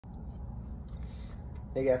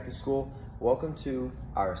Hey After School, welcome to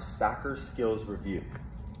our soccer skills review.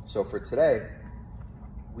 So for today,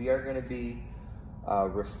 we are going to be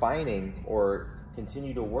refining or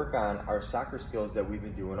continue to work on our soccer skills that we've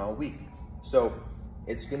been doing all week. So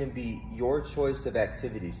it's going to be your choice of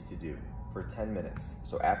activities to do for 10 minutes.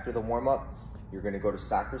 So after the warm-up, you're going to go to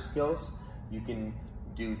soccer skills. You can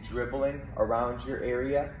do dribbling around your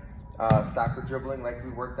area, soccer dribbling like we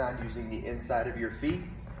worked on using the inside of your feet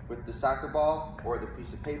with the soccer ball or the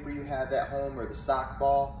piece of paper you have at home or the sock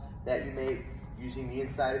ball that you made using the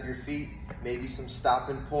inside of your feet, maybe some stop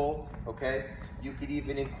and pull, okay? You could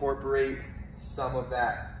even incorporate some of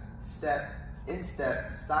that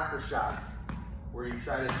instep soccer shots where you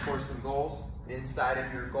try to score some goals inside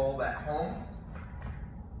of your goal at home.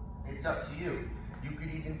 It's up to you. You could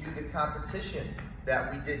even do the competition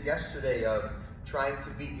that we did yesterday of trying to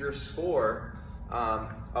beat your score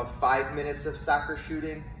of 5 minutes of soccer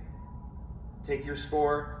shooting, take your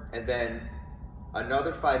score, and then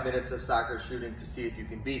another 5 minutes of soccer shooting to see if you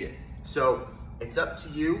can beat it. So it's up to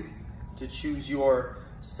you to choose your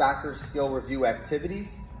soccer skill review activities.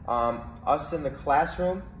 Us in the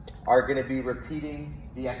classroom are gonna be repeating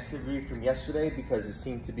the activity from yesterday because it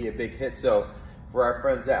seemed to be a big hit. So for our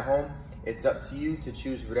friends at home, it's up to you to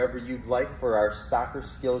choose whatever you'd like for our soccer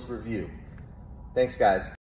skills review. Thanks, guys.